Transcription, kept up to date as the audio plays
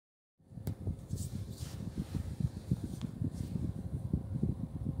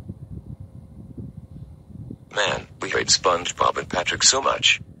man, we hate SpongeBob and Patrick so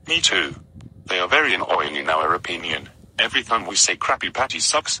much. Me too. They are very annoying in our opinion. Every time we say Krabby Patty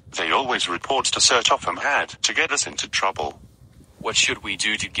sucks, they always report to search off had to get us into trouble. What should we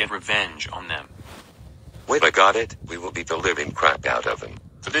do to get revenge on them? Wait, I got it. We will beat the living crap out of them.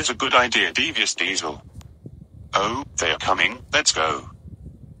 That is a good idea, Devious Diesel. Oh, they are coming. Let's go.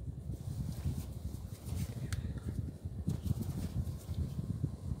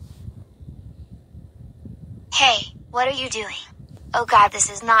 Hey, what are you doing? Oh god, this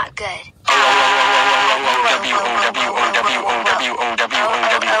is not good.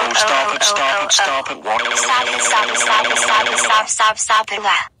 Stop it.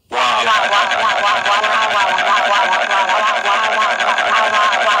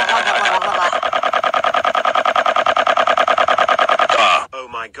 Oh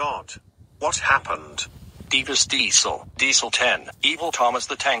my god. What happened? Devious Diesel, Diesel 10, Evil Thomas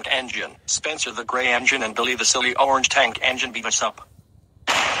the Tank Engine, Spencer the Gray Engine, and Billy the Silly Orange Tank Engine beat us up.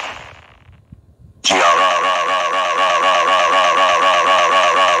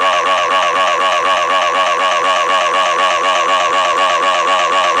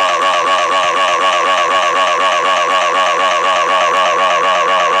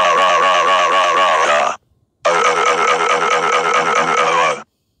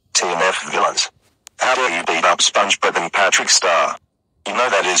 TTTE Villains. How dare you beat up SpongeBob and Patrick Star? You know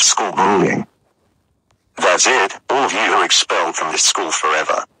that is school bullying. That's it, all of you are expelled from this school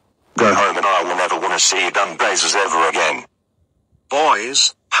forever. Go home and I will never want to see you dumb blazers ever again.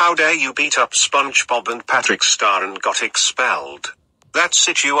 Boys, how dare you beat up SpongeBob and Patrick Star and got expelled? That's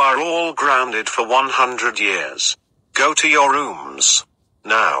it, you are all grounded for 100 years. Go to your rooms.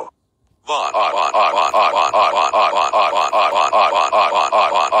 Now.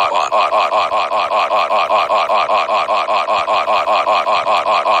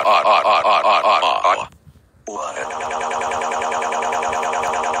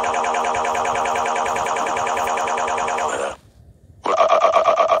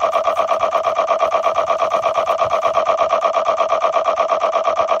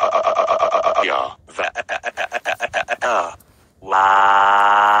 Wow.